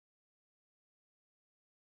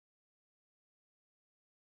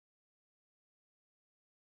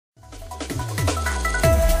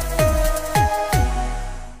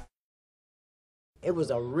It was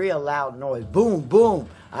a real loud noise. Boom, boom.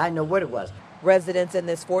 I didn't know what it was. Residents in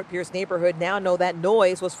this Fort Pierce neighborhood now know that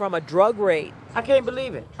noise was from a drug raid. I can't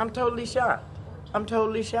believe it. I'm totally shocked. I'm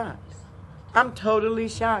totally shocked. I'm totally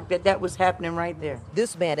shocked that that was happening right there.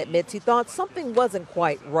 This man admits he thought something wasn't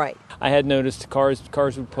quite right. I had noticed cars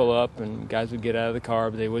would pull up and guys would get out of the car,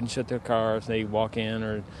 but they wouldn't shut their cars. They'd walk in,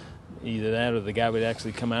 or either that or the guy would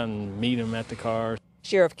actually come out and meet them at the car.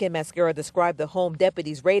 Sheriff Ken Mascara described the home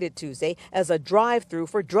deputies raided Tuesday as a drive-through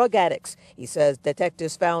for drug addicts. He says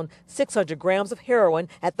detectives found 600 grams of heroin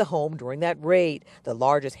at the home during that raid, the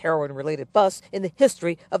largest heroin-related bust in the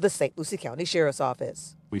history of the St. Lucie County Sheriff's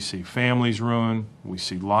Office. We see families ruined, we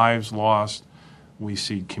see lives lost, we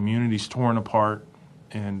see communities torn apart,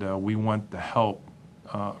 and we want the help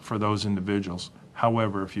for those individuals.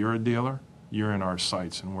 However, if you're a dealer, you're in our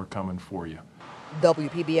sights and we're coming for you.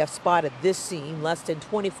 WPBF spotted this scene less than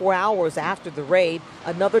 24 hours after the raid.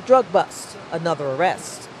 Another drug bust, another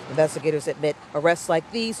arrest. Investigators admit arrests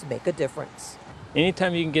like these make a difference.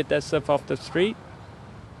 Anytime you can get that stuff off the street,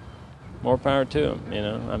 more power to them, you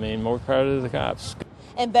know. I mean, more power to the cops.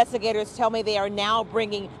 Investigators tell me they are now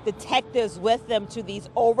bringing detectives with them to these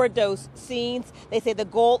overdose scenes. They say the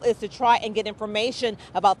goal is to try and get information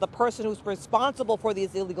about the person who's responsible for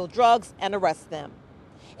these illegal drugs and arrest them.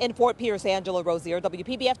 In Fort Pierce, Angela Rozier,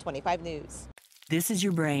 WPBF 25 News. This is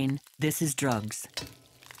your brain. This is drugs.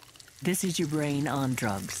 This is your brain on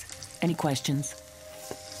drugs. Any questions?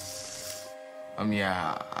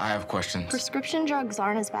 Yeah, I have questions. Prescription drugs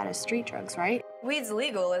aren't as bad as street drugs, right? Weed's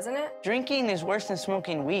legal, isn't it? Drinking is worse than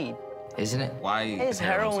smoking weed. Isn't it? Why is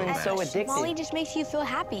heroin so addictive? Molly just makes you feel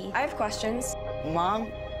happy. I have questions.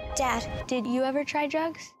 Mom? Dad, did you ever try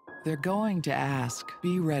drugs? They're going to ask.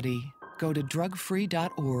 Be ready. Go to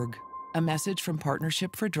drugfree.org. A message from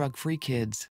Partnership for Drug-Free Kids.